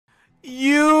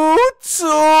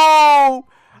YouTube,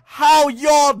 how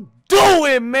y'all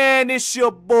doing, man? It's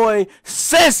your boy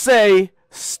Sensei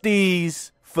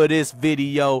Steez. For this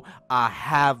video, I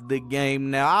have the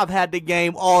game now. I've had the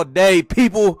game all day,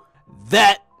 people.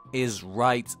 That is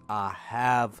right, I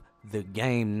have the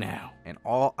game now, and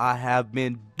all I have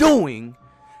been doing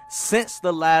since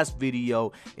the last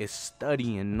video is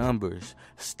studying numbers,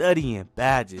 studying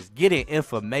badges, getting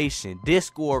information,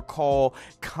 Discord call,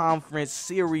 conference,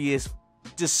 serious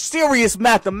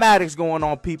mathematics going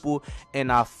on, people.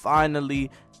 And I finally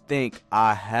think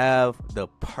I have the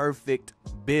perfect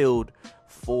build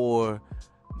for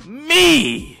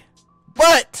me.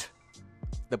 But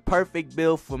the perfect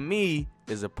build for me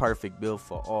is a perfect build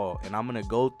for all, and I'm gonna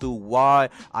go through why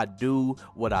I do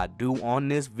what I do on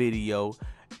this video.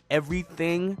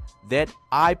 Everything that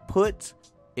I put,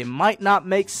 it might not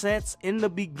make sense in the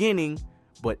beginning,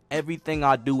 but everything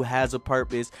I do has a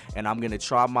purpose, and I'm gonna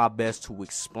try my best to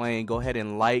explain. Go ahead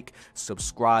and like,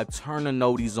 subscribe, turn the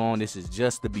noties on. This is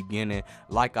just the beginning.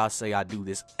 Like I say, I do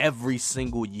this every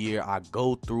single year. I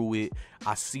go through it,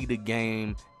 I see the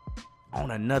game on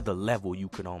another level, you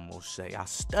could almost say. I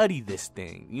study this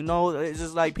thing, you know. It's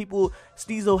just like people,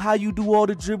 STEEZO, how you do all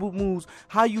the dribble moves,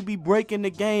 how you be breaking the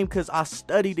game? Because I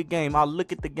study the game. I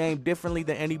look at the game differently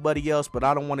than anybody else, but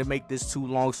I don't want to make this too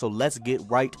long, so let's get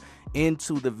right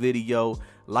into the video.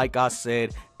 Like I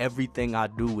said, everything I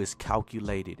do is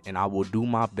calculated, and I will do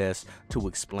my best to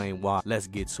explain why. Let's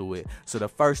get to it. So the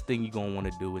first thing you're gonna want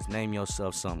to do is name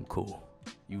yourself something cool.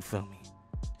 You feel me?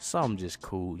 Something just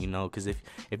cool, you know, because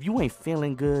if you ain't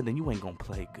feeling good, then you ain't gonna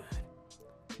play good.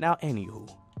 Now, anywho,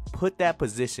 put that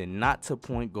position not to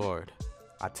point guard.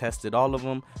 I tested all of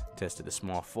them, tested the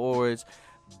small forwards,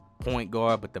 point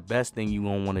guard, but the best thing you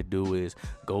gonna want to do is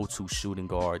go to shooting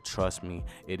guard. Trust me,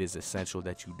 it is essential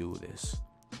that you do this.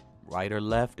 Right or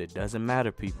left, it doesn't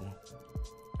matter, people.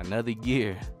 Another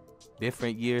year,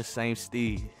 different year, same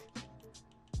Steve.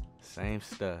 Same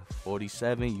stuff.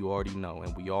 47, you already know,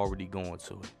 and we already going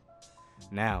to it.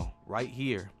 Now, right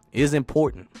here is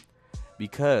important,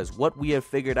 because what we have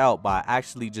figured out by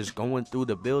actually just going through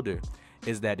the builder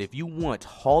is that if you want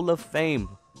Hall of Fame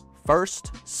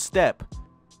first step,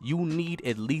 you need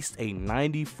at least a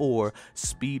 94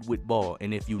 speed with ball.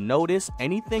 And if you notice,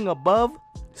 anything above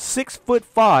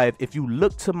 6'5", if you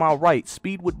look to my right,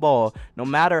 speed with ball, no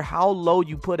matter how low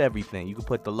you put everything, you can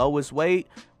put the lowest weight,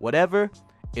 whatever,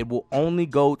 it will only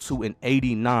go to an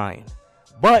 89.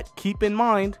 But keep in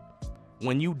mind,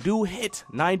 when you do hit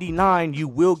 99, you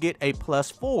will get a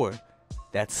 +4.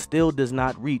 That still does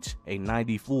not reach a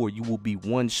 94. You will be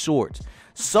one short.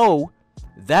 So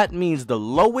that means the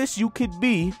lowest you could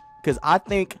be, because I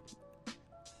think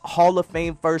Hall of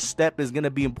Fame first step is going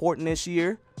to be important this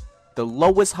year. The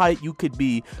lowest height you could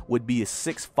be would be a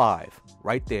 6'5",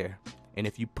 right there. And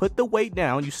if you put the weight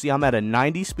down, you see I'm at a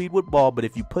 90 speed with ball, but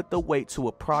if you put the weight to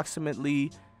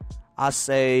approximately, I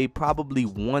say probably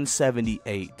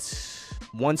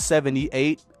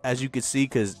 178, as you can see,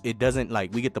 because it doesn't,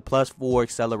 like, we get the +4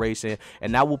 acceleration,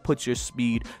 and that will put your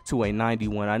speed to a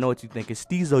 91. I know what you're thinking,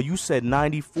 STEEZO, you said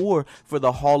 94 for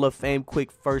the Hall of Fame quick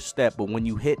first step, but when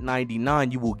you hit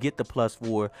 99, you will get the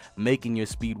 +4, making your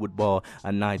speed with ball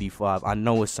a 95. I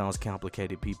know it sounds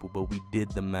complicated, people, but we did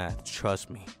the math. Trust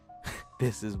me.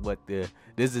 This is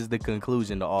the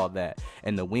conclusion to all that.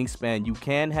 And the wingspan you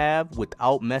can have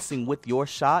without messing with your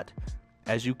shot,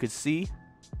 as you could see,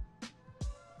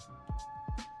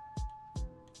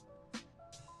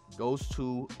 goes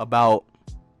to about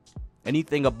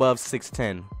anything above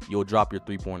 6'10", you'll drop your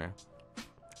three-pointer.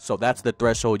 So that's the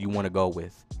threshold you want to go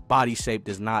with. Body shape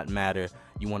does not matter.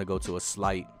 You want to go to a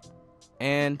slight,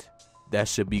 and that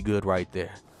should be good right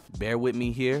there. Bear with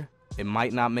me here. It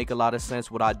might not make a lot of sense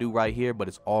what I do right here, but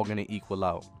it's all going to equal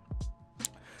out.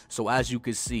 So as you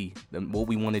can see, what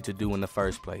we wanted to do in the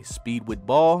first place, speed with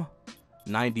ball,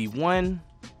 91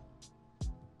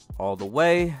 all the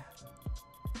way,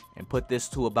 and put this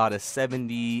to about a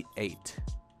 78.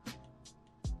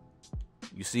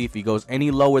 You see, if he goes any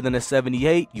lower than a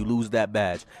 78, you lose that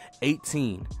badge.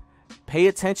 18. Pay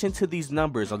attention to these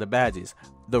numbers on the badges.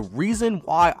 The reason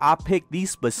why I picked these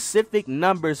specific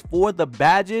numbers for the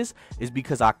badges is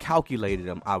because I calculated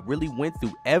them. I really went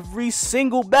through every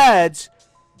single badge,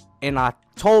 and I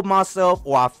told myself,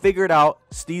 or I figured out,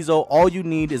 STEEZO, all you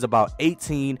need is about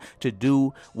 18 to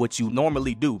do what you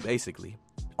normally do, basically.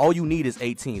 All you need is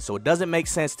 18. So it doesn't make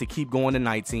sense to keep going to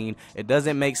 19. It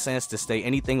doesn't make sense to stay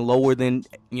anything lower than,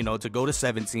 you know, to go to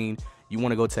 17. You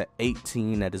want to go to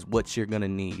 18. That is what you're going to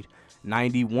need.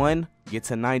 91, get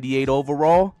to 98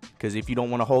 overall, because if you don't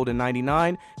want to hold a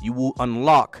 99, you will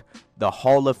unlock the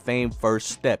Hall of Fame first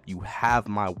step. You have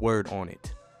my word on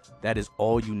it. That is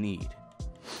all you need.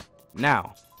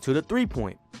 Now, to the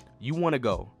 3-point, you want to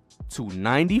go to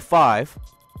 95.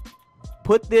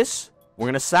 Put this, we're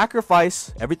going to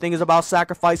sacrifice. Everything is about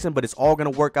sacrificing, but it's all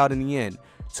going to work out in the end.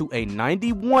 To a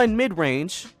 91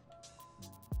 mid-range,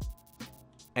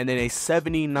 and then a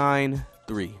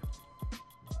 79-3.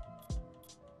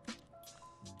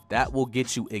 That will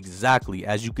get you exactly,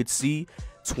 as you could see,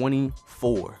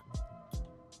 24.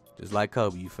 Just like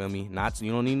Kobe, you feel me?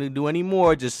 You don't need to do any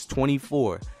more, just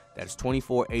 24. That's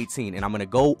 24-18. And I'm going to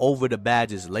go over the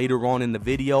badges later on in the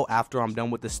video after I'm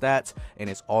done with the stats, and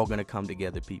it's all going to come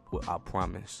together, people. I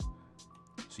promise.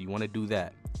 So you want to do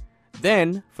that.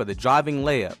 Then, for the driving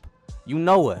layup, you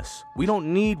know us. We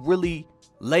don't need really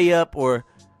layup or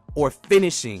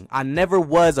finishing. I never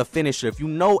was a finisher. If you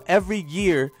know, every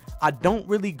year, I don't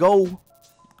really go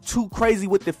too crazy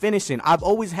with the finishing. I've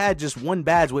always had just one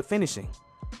badge with finishing.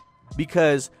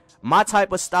 Because my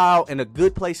type of style and a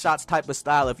good play shots type of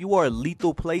style, if you are a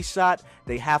lethal play shot,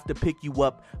 they have to pick you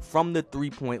up from the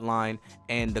 3-point line.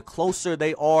 And the closer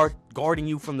they are guarding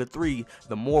you from the 3,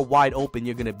 the more wide open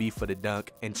you're going to be for the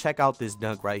dunk. And check out this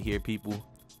dunk right here, people.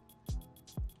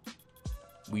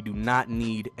 We do not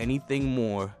need anything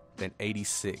more than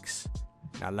 86.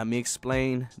 Now, let me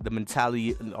explain the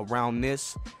mentality around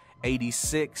this.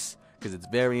 86, because it's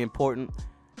very important.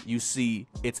 You see,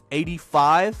 it's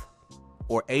 85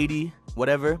 or 80,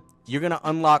 whatever. You're going to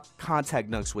unlock contact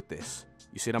dunks with this.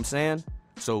 You see what I'm saying?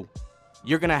 So,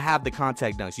 you're going to have the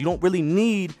contact dunks. You don't really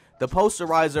need the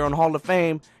posterizer on Hall of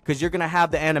Fame because you're going to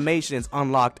have the animations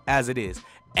unlocked as it is.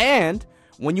 And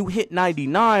when you hit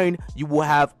 99, you will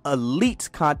have elite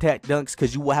contact dunks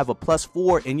because you will have a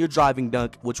 +4 in your driving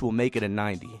dunk, which will make it a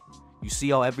 90. You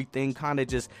see how everything kind of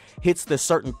just hits the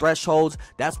certain thresholds?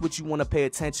 That's what you want to pay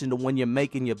attention to when you're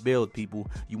making your build, people.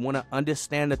 You want to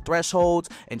understand the thresholds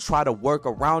and try to work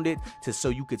around it so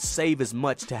you could save as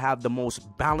much to have the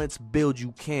most balanced build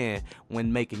you can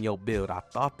when making your build. I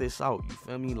thought this out, you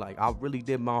feel me? Like, I really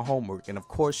did my homework. And of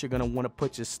course, you're going to want to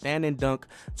put your standing dunk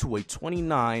to a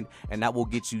 29, and that will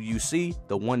get you, you see,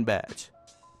 the 1 badge.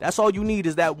 That's all you need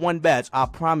is that 1 badge. I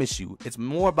promise you. It's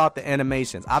more about the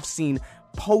animations. I've seen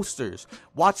posters,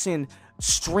 watching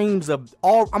streams of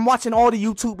I'm watching all the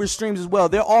YouTubers streams as well.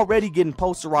 They're already getting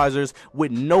posterizers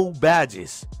with no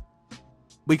badges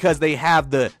because they have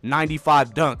the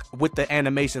 95 dunk with the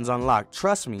animations unlocked.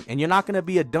 Trust me. And you're not going to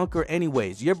be a dunker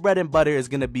anyways. Your bread and butter is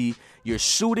going to be your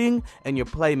shooting and your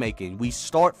playmaking. We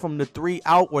start from the 3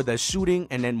 out or the shooting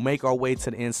and then make our way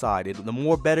to the inside. The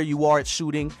more better you are at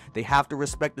shooting, they have to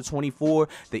respect the 24,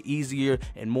 the easier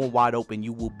and more wide open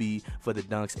you will be for the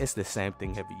dunks. It's the same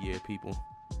thing every year, people.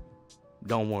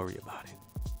 Don't worry about it.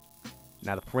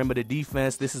 Now, the perimeter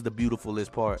defense, this is the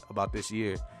beautifulest part about this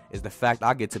year, is the fact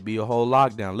I get to be a whole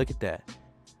lockdown. Look at that.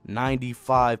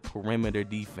 95 perimeter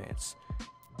defense.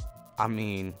 I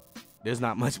mean, there's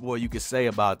not much more you can say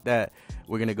about that.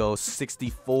 We're going to go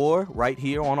 64 right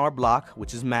here on our block,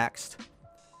 which is maxed.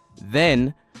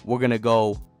 Then we're going to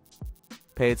go,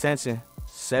 pay attention,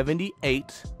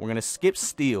 78. We're going to skip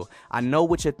steal. I know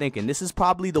what you're thinking. This is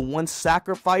probably the one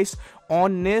sacrifice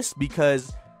on this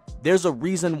because there's a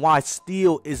reason why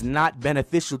steal is not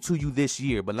beneficial to you this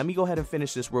year. But let me go ahead and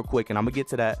finish this real quick, and I'm going to get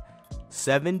to that.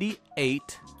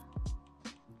 78.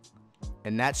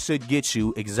 And that should get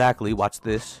you exactly, watch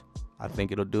this. I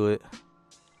think it'll do it.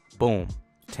 Boom.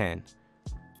 10.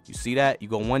 You see that? You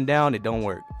go 1 down, it don't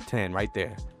work. 10 right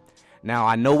there. Now,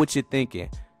 I know what you're thinking.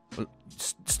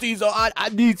 STEEZO, I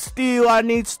need steal. I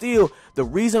need steal. The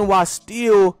reason why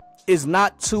steal is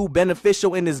not too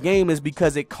beneficial in this game is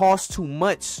because it costs too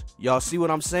much. Y'all see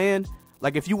what I'm saying?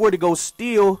 Like, if you were to go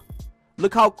steal,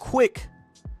 look how quick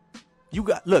you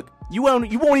got. Look, you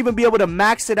won't even be able to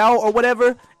max it out or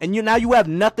whatever, and now you have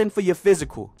nothing for your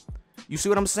physical. You see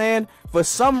what I'm saying? For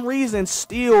some reason,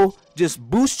 steal just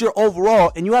boosts your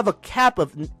overall, and you have a cap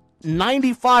of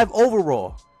 95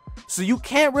 overall. So you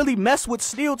can't really mess with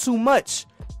steal too much,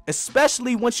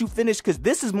 especially once you finish, because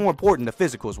this is more important, the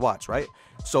physicals, watch, right?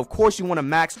 So, of course, you want to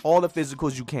max all the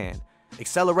physicals you can.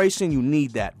 Acceleration, you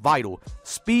need that, vital.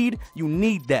 Speed, you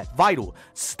need that, vital.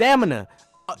 Stamina,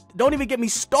 don't even get me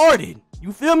started.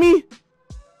 You feel me?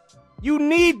 You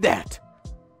need that.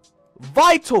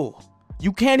 Vital.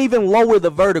 You can't even lower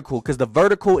the vertical because the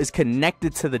vertical is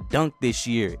connected to the dunk this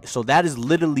year. So that is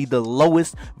literally the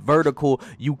lowest vertical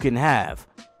you can have.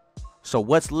 So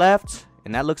what's left?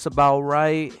 And that looks about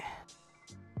right.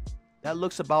 That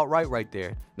looks about right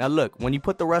there. Now look, when you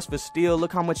put the rest for steal,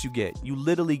 look how much you get. You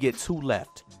literally get 2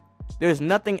 left. There's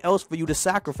nothing else for you to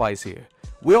sacrifice here.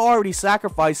 We're already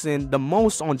sacrificing the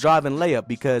most on drive and layup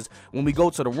because when we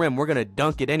go to the rim, we're going to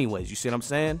dunk it anyways. You see what I'm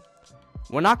saying?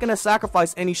 We're not going to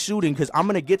sacrifice any shooting because I'm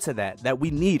going to get to that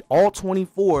we need all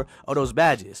 24 of those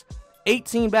badges.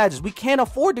 18 badges. We can't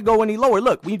afford to go any lower.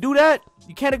 Look, when you do that,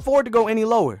 you can't afford to go any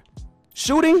lower.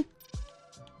 Shooting,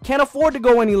 can't afford to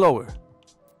go any lower.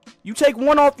 You take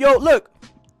one off your, look.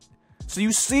 So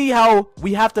you see how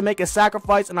we have to make a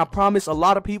sacrifice, and I promise a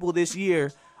lot of people this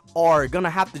year are gonna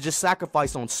have to just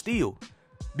sacrifice on steal.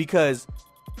 Because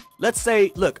let's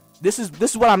say, look, this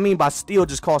is what I mean by steal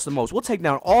just costs the most. We'll take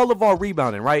down all of our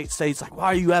rebounding, right? Say it's like,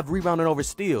 why do you have rebounding over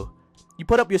steal? You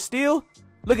put up your steal,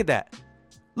 look at that.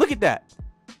 Look at that.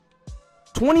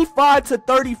 25 to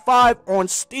 35 on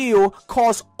steal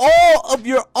costs all of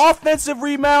your offensive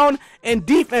rebound and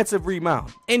defensive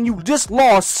rebound. And you just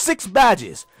lost 6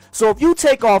 badges. So if you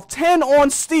take off 10 on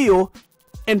steal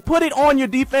and put it on your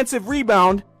defensive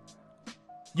rebound,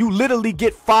 you literally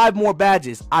get 5 more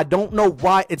badges. I don't know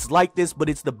why it's like this, but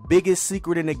it's the biggest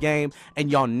secret in the game,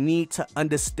 and y'all need to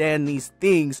understand these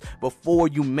things before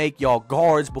you make y'all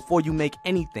guards, before you make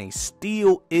anything.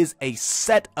 Steal is a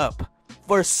setup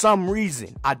for some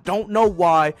reason. I don't know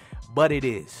why, but it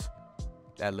is.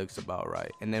 That looks about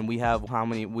right. And then we have how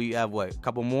many? We have what? A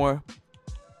couple more?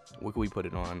 What can we put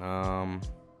it on?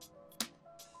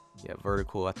 Yeah,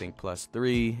 vertical, I think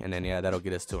 +3. And then, yeah, that'll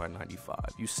get us to our 95.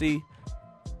 You see?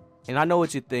 And I know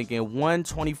what you're thinking. 1,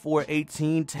 24,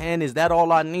 18, 10. Is that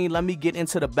all I need? Let me get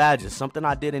into the badges. Something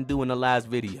I didn't do in the last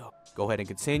video. Go ahead and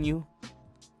continue.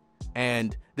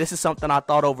 And this is something I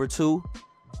thought over too.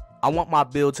 I want my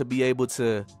build to be able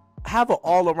to have an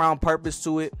all-around purpose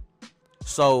to it.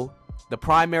 So the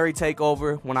primary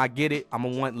takeover, when I get it, I'm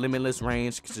going to want limitless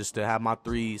range just to have my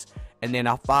threes. And then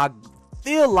if I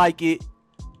feel like it,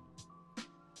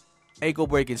 ankle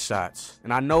breaking shots.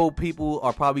 And I know people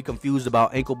are probably confused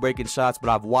about ankle breaking shots,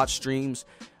 but I've watched streams.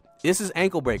 This is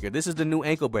ankle breaker. This is the new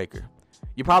ankle breaker.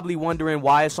 You're probably wondering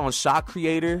why it's on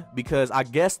Shotcreator, because I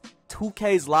guess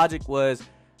 2K's logic was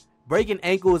breaking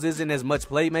ankles isn't as much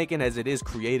playmaking as it is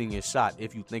creating your shot,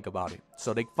 if you think about it.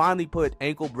 So they finally put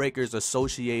ankle breakers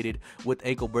associated with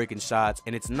ankle breaking shots,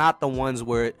 and it's not the ones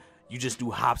where you just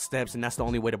do hop steps and that's the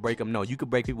only way to break them. No, you could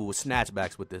break people with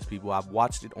snatchbacks with this, people. I've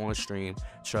watched it on stream.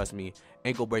 Trust me,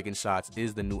 ankle breaking shots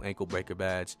is the new ankle breaker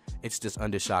badge. It's just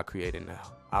under Shotcreator now.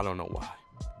 I don't know why.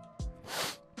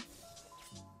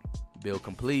 Build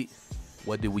complete.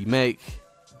 What did we make?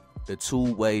 The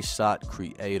two-way shot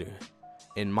creator.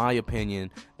 In my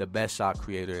opinion, the best shot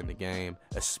creator in the game,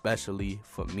 especially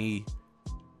for me.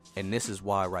 And this is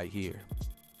why right here.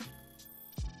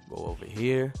 Go over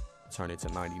here. Turn it to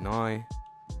 99.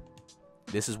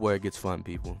 This is where it gets fun,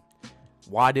 people.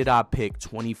 Why did I pick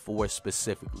 24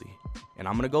 specifically? And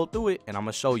I'm going to go through it and I'm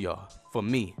going to show y'all. For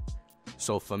me.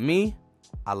 So for me,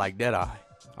 I like Deadeye.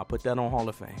 I put that on Hall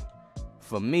of Fame.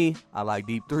 For me, I like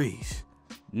deep threes.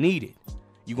 Need it.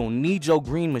 You're going to need your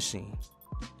green machine.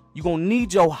 You're going to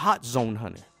need your hot zone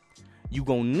hunter. You're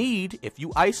going to need, if you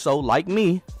ISO like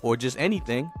me or just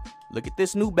anything, look at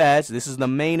this new badge. This is the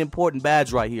main important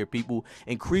badge right here, people.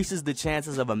 Increases the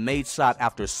chances of a made shot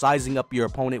after sizing up your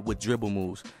opponent with dribble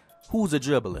moves. Who's a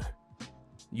dribbler?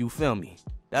 You feel me?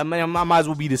 That might as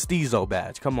well be the STEEZO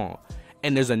badge. Come on.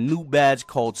 And there's a new badge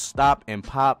called Stop and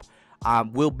Pop. I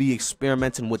will be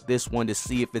experimenting with this one to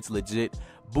see if it's legit.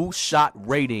 Boost shot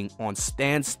rating on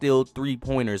standstill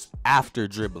three-pointers after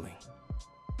dribbling.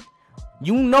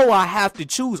 You know I have to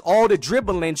choose all the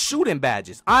dribbling shooting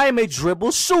badges. I am a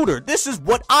dribble shooter. This is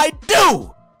what I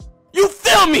do. You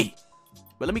feel me?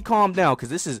 But let me calm down, because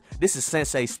this is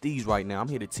Sensei Steez right now. I'm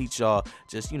here to teach y'all,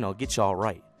 just, you know, get y'all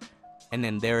right. And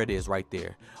then there it is right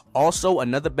there. Also,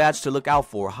 another badge to look out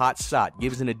for, Hot Shot.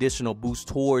 Gives an additional boost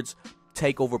towards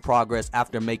takeover progress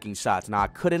after making shots. Now, I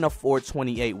couldn't afford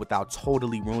 28 without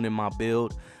totally ruining my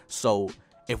build. So,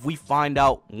 if we find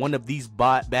out one of these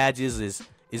badges is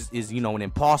you know, an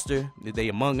imposter, they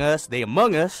among us,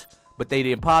 but they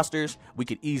the imposters, we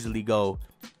could easily go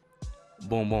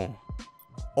boom boom.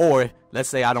 Or let's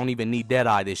say I don't even need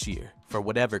Deadeye this year for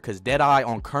whatever, because Deadeye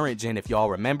on current gen, if y'all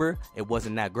remember, it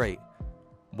wasn't that great.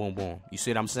 Boom boom. You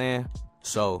see what I'm saying?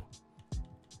 So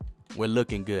we're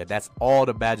looking good. That's all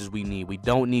the badges we need. We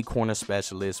don't need corner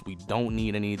specialists. We don't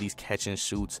need any of these catch and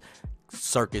shoots,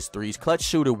 circus threes. Clutch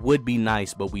shooter would be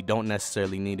nice, but we don't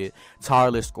necessarily need it.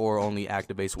 Tireless score only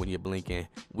activates when you're blinking.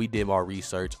 We did our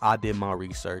research. I did my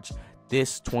research.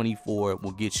 This 24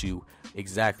 will get you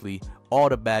exactly all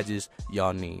the badges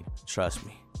y'all need. Trust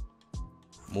me.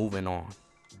 Moving on.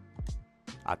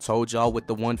 I told y'all with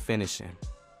the one finishing.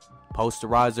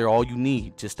 Posterizer, all you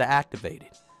need just to activate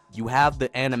it. You have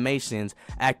the animations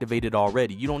activated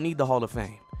already. You don't need the Hall of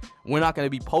Fame. We're not going to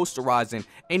be posterizing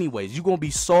anyways. You're going to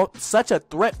be such a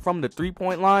threat from the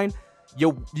 3-point line.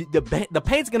 The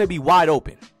paint's going to be wide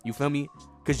open. You feel me?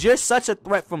 Because you're such a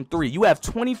threat from 3. You have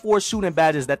 24 shooting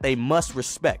badges that they must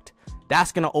respect.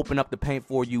 That's going to open up the paint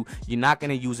for you. You're not going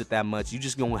to use it that much. You're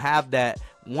just going to have that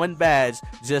one badge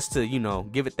just to, you know,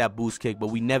 give it that boost kick. But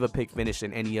we never pick finish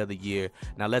in any other year.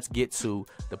 Now let's get to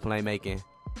the playmaking.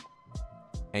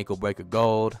 Ankle breaker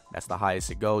gold. That's the highest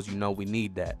it goes. You know we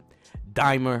need that.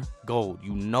 Dimer gold.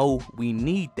 You know we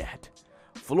need that.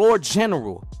 Floor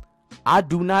general. I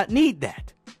do not need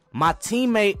that. My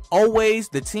teammate always,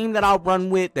 the team that I run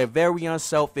with, they're very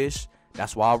unselfish.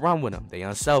 That's why I run with them. They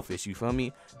unselfish. You feel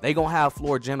me? They gonna have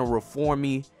floor general for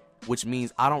me, which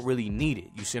means I don't really need it.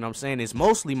 You see what I'm saying? It's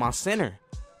mostly my center.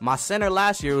 My center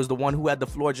last year was the one who had the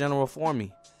floor general for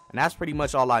me. And that's pretty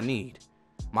much all I need.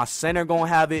 My center gonna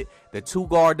have it. The 2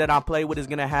 guard that I play with is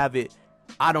gonna have it.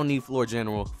 I don't need floor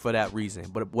general for that reason.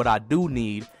 But what I do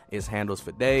need is handles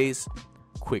for days,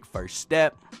 quick first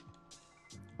step,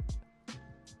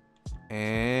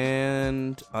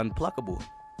 and unpluckable.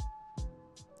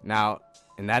 Now,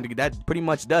 and that pretty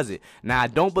much does it. Now, I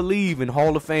don't believe in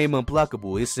Hall of Fame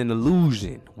unpluckable. It's an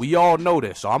illusion. We all know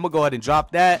this. So I'm going to go ahead and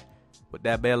drop that. Put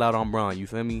that bailout on Braun. You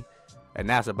feel me? And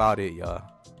that's about it, y'all.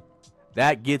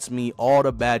 That gets me all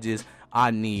the badges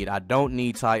I need. I don't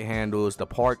need tight handles. The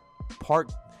park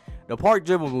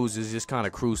dribble moves is just kind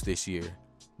of cruise this year.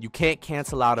 You can't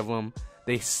cancel out of them.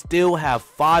 They still have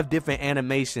 5 different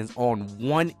animations on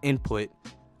one input.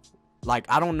 Like,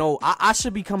 I don't know. I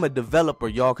should become a developer,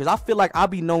 y'all, because I feel like I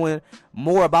be knowing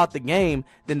more about the game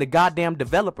than the goddamn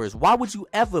developers. Why would you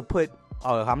ever put...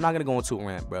 I'm not going to go into a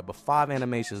rant, bro, but 5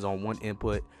 animations on one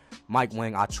input. Mike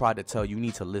Wang, I tried to tell you, you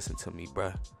need to listen to me,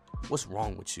 bro. What's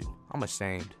wrong with you? I'm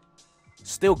ashamed.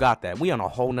 Still got that. We on a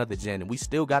whole nother gen, and we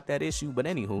still got that issue. But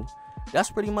anywho, that's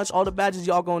pretty much all the badges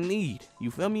y'all gonna need. You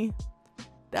feel me?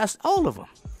 That's all of them.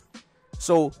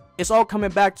 So it's all coming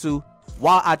back to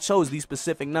why I chose these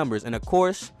specific numbers. And of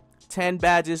course, 10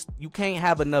 badges, you can't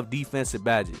have enough defensive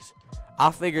badges. I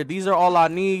figured these are all I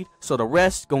need, so the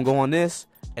rest gonna go on this,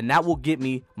 and that will get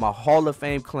me my Hall of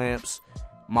Fame clamps,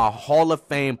 my Hall of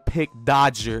Fame pick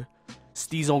dodger.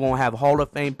 STEEZO gonna have Hall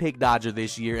of Fame pick dodger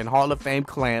this year and Hall of Fame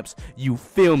clamps. You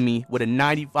feel me? With a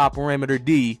 95 perimeter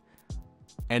D.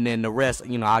 And then the rest,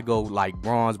 you know, I go like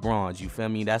bronze. You feel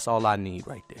me? That's all I need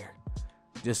right there.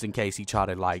 Just in case he try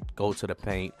to like go to the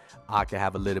paint, I can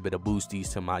have a little bit of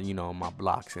boosties to my, you know, my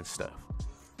blocks and stuff.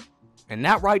 And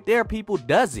that right there, people,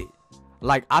 does it.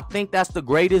 Like, I think that's the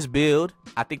greatest build.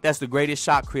 I think that's the greatest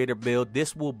shot creator build.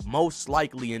 This will most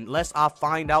likely, unless I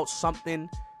find out something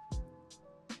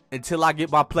until I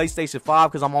get my PlayStation 5,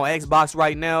 because I'm on Xbox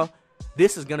right now,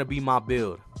 this is going to be my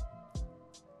build.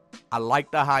 I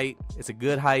like the height. It's a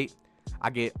good height.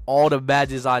 I get all the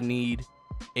badges I need.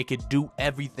 It could do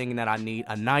everything that I need.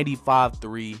 A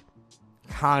 95-3,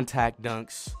 contact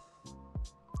dunks,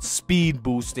 speed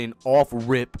boosting, off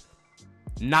rip,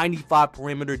 95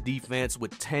 perimeter defense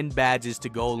with 10 badges to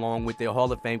go along with their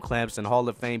Hall of Fame clamps and Hall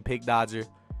of Fame pick dodger.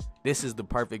 This is the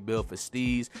perfect build for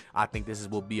Steez. I think this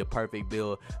will be a perfect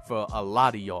build for a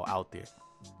lot of y'all out there,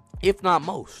 if not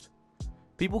most.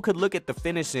 People could look at the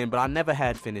finishing, but I never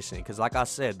had finishing because, like I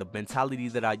said, the mentality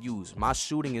that I use, my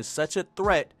shooting is such a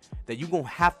threat that you're going to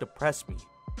have to press me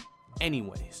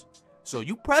anyways. So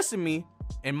you pressing me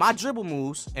and my dribble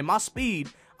moves and my speed,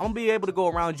 I'm going to be able to go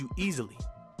around you easily.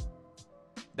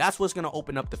 That's what's going to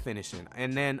open up the finishing.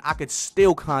 And then I could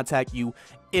still contact you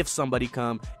if somebody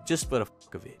come just for the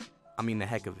fuck of it. I mean, the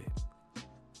heck of it.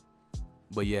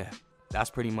 But yeah,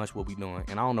 that's pretty much what we doing.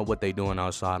 And I don't know what they doing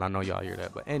outside. I know y'all hear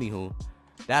that. But anywho,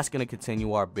 that's going to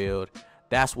continue our build.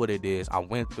 That's what it is. I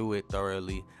went through it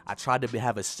thoroughly. I tried to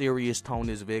have a serious tone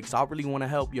this vid because I really want to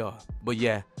help y'all. But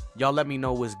yeah, y'all let me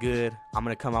know what's good. I'm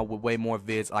going to come out with way more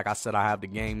vids. Like I said, I have the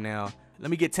game now.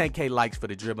 Let me get 10K likes for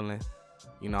the dribbling.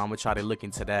 You know, I'm going to try to look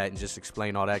into that and just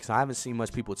explain all that because I haven't seen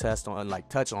much people touch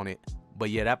on it. But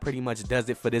yeah, that pretty much does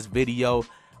it for this video.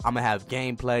 I'm going to have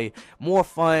gameplay, more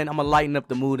fun. I'm going to lighten up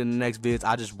the mood in the next vids.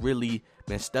 I just really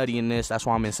been studying this. That's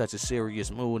why I'm in such a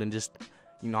serious mood and just,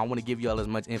 you know, I want to give y'all as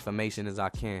much information as I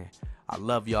can. I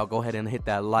love y'all. Go ahead and hit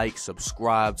that like,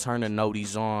 subscribe, turn the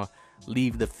noties on,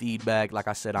 leave the feedback. Like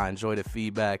I said, I enjoy the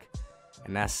feedback.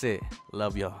 And that's it.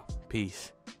 Love y'all.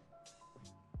 Peace.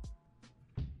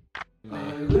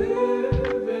 I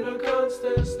live in a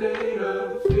constant state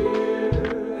of fear.